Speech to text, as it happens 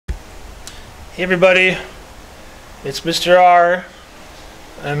Hey everybody, it's Mr. R.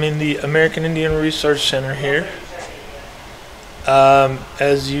 I'm in the American Indian Resource Center here.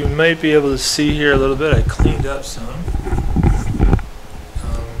 As you might be able to see here a little bit, I cleaned up some.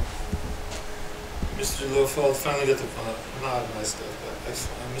 Mr. Lofeld finally got the, not my stuff, but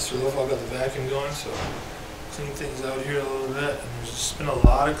Mr. Lofeld got the vacuum going, so clean things out here a little bit. And there's just been a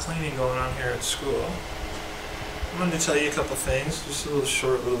lot of cleaning going on here at school. I'm going to tell you a couple things, just a little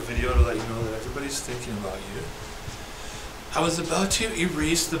short little video to let you know that everybody's thinking about you. I was about to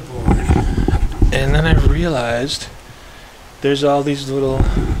erase the board, and then I realized there's all these little,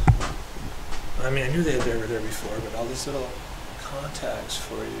 I knew they were there before, but all these little contacts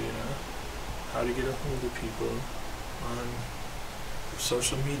for you, you know, how to get a hold of people on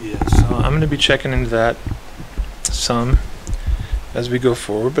social media. So I'm going to be checking into that some as we go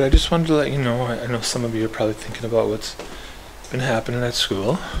forward, but I just wanted to let you know, I know some of you are probably thinking about what's been happening at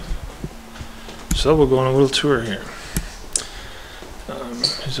school. So we'll go on a little tour here.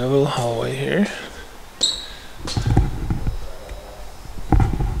 There's a little hallway here.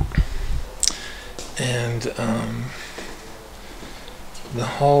 And the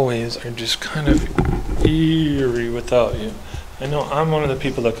hallways are just kind of eerie without you. I know I'm one of the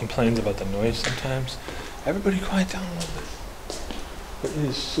people that complains about the noise sometimes. Everybody quiet down a little bit. But it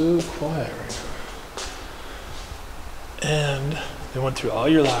is so quiet right now. And they went through all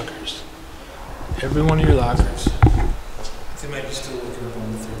your lockers. Every one of your lockers. They might be still looking up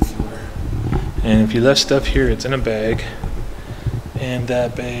on the 3rd floor. And if you left stuff here, it's in a bag. And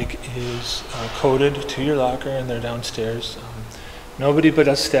that bag is coded to your locker, and they're downstairs. Nobody but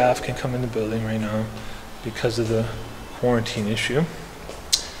us staff can come in the building right now because of the quarantine issue.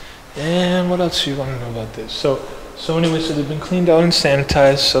 And what else do you want to know about this? So anyway, so they've been cleaned out and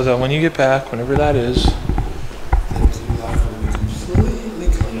sanitized so that when you get back, whenever that is, the locker will be completely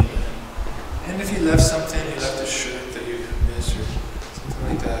clean. And if you left something, you left a shirt that you missed or something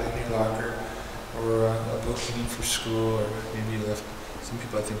like that in your locker, or a book you need for school, or maybe you left, some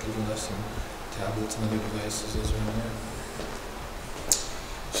people I think even left some tablets and other devices, those are in there.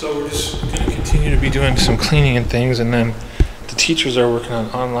 So we're just going to continue to be doing some cleaning and things, and then the teachers are working on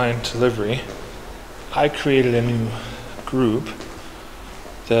online delivery. I created a new group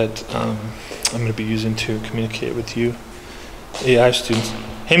that I'm going to be using to communicate with you AI students.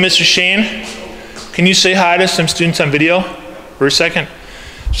 Hey, Mr. Shane, can you say hi to some students on video for a second?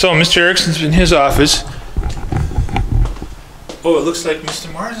 So Mr. Erickson's in his office. Oh, it looks like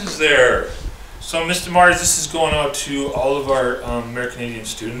Mr. Mars is there. So Mr. Mars, this is going out to all of our American Indian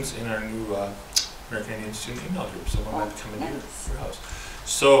students in our new American Indian student email group. So one might be coming to your house.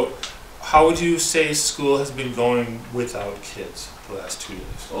 So how would you say school has been going without kids the last 2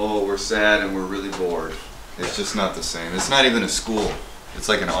 days? Oh, we're sad and we're really bored. It's just not the same. It's not even a school. It's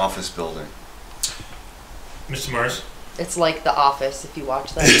like an office building. Mr. Mars? It's like The Office, if you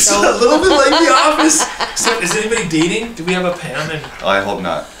watch that It's show. a little bit like The Office. So, is anybody dating? Do we have a Pam? I hope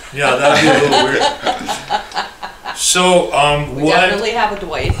not. Yeah, that'd be a little weird. So, We definitely have a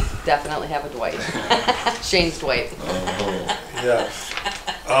Dwight. Definitely have a Dwight. Shane's Dwight. Oh. Yeah.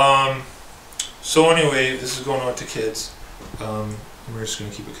 So anyway, this is going out to kids. We're just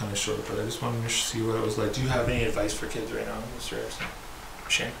going to keep it kind of short, but I just wanted to see what it was like. Do you have any advice for kids right now, Mr. Erickson?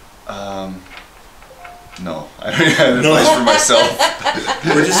 Shane? No. I don't have advice for myself.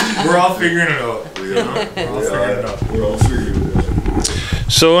 We're all figuring it out. We're all figuring it out.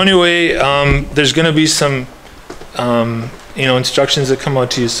 So anyway, there's going to be some instructions that come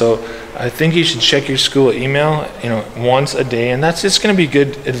out to you. So I think you should check your school email, once a day, and that's just going to be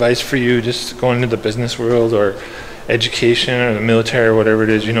good advice for you, just going into the business world or education or the military or whatever it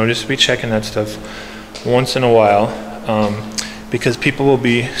is. Just be checking that stuff once in a while, because people will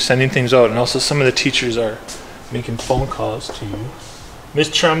be sending things out, and also some of the teachers are making phone calls to you. Miss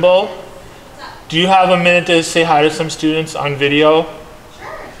Trumbull, do you have a minute to say hi to some students on video?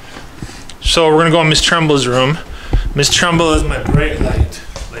 So we're going to go in Miss Trumbull's room. Miss Trumbull is my bright light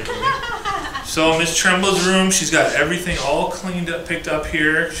lately. So Miss Trumbull's room, she's got everything all cleaned up, picked up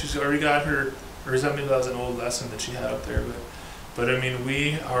here. She's already got her, or is that maybe that was an old lesson that she had up there. But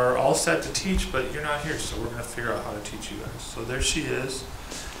we are all set to teach, but you're not here, so we're going to figure out how to teach you guys. So there she is.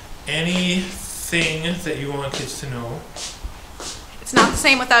 Anything that you want kids to know? It's not the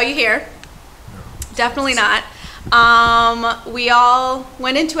same without you here. No. Definitely not. We all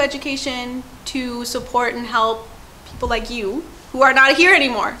went into education to support and help people like you who are not here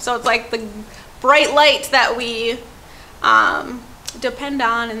anymore. So it's like the bright light that we depend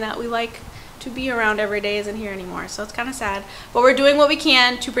on and that we like to be around every day isn't here anymore. So it's kind of sad. But we're doing what we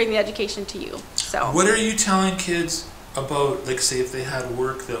can to bring the education to you. So what are you telling kids about, like, say if they had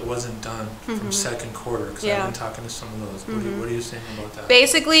work that wasn't done from second quarter, because Yeah. I've been talking to some of those. What are you saying about that?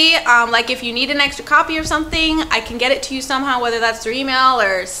 Basically, like if you need an extra copy of something, I can get it to you somehow, whether that's through email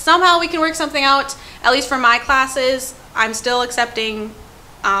or somehow we can work something out. At least for my classes, I'm still accepting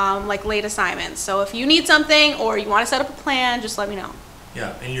like late assignments. So if you need something or you want to set up a plan, just let me know.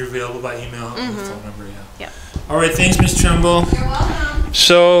 Yeah, and you're available by email and the phone number, yeah. Yep. All right, thanks, Ms. Trumbull. You're welcome.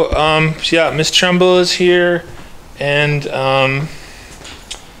 So, yeah, Ms. Trumbull is here, and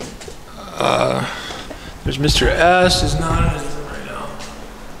there's Mr. S. is not in his room right now.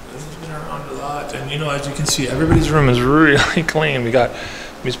 He's been around a lot, and you know, as you can see, everybody's room is really clean. We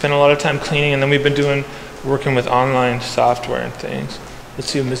spent a lot of time cleaning, and then we've been working with online software and things. Let's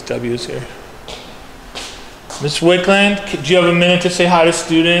see if Ms. W is here. Ms. Wickland, do you have a minute to say hi to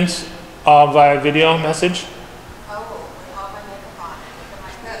students via video message? Oh, without my makeup on,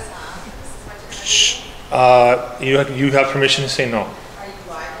 like this, huh? This is what you're gonna do? You have permission to say no. Are you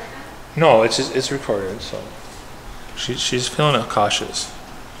live right now? No, it's recorded, so she's feeling cautious.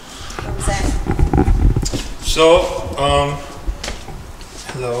 What was that? So,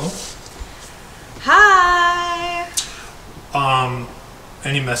 hello. Hi!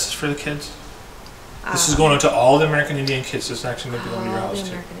 Any message for the kids? This is going out to all the American Indian kids. This is actually going to be going to your All house the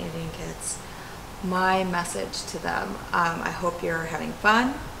too. American Indian kids. My message to them, I hope you're having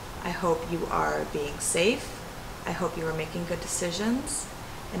fun. I hope you are being safe. I hope you are making good decisions.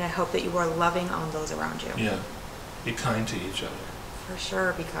 And I hope that you are loving on those around you. Yeah, be kind to each other. For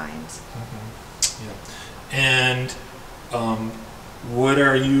sure, be kind. Yeah, and what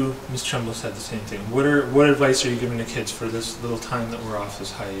are you? Ms. Trumbull said the same thing. What advice are you giving the kids for this little time that we're off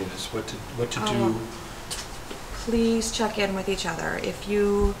this hiatus? What to do? Please check in with each other. If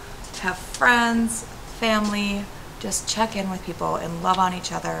you have friends, family, just check in with people and love on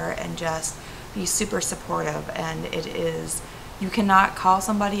each other and just be super supportive. And you cannot call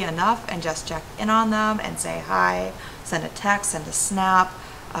somebody enough and just check in on them and say hi, send a text, send a snap,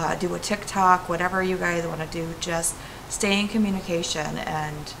 do a TikTok, whatever you guys want to do. Just stay in communication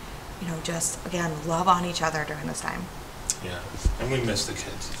and, just, again, love on each other during this time. Yeah, and we miss the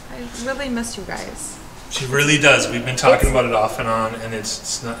kids. I really miss you guys. She really does. We've been talking about it off and on, and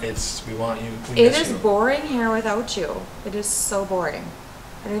we want you. We It miss is you. boring here without you. It is so boring.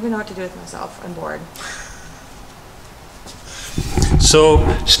 I don't even know what to do with myself. I'm bored. So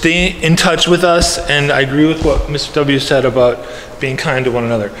stay in touch with us, and I agree with what Mr. W said about being kind to one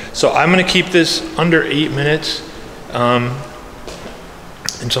another. So I'm going to keep this under 8 minutes, and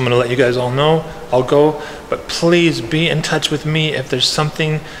so I'm going to let you guys all know. I'll go, but please be in touch with me if there's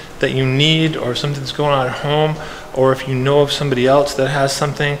something that you need, or something's going on at home, or if you know of somebody else that has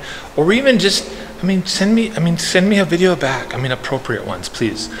something, or even just, send me a video back. Appropriate ones,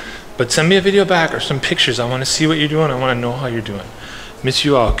 please. But send me a video back or some pictures. I want to see what you're doing. I want to know how you're doing. Miss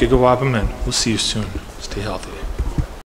you all. Gigawabamen. We'll see you soon. Stay healthy.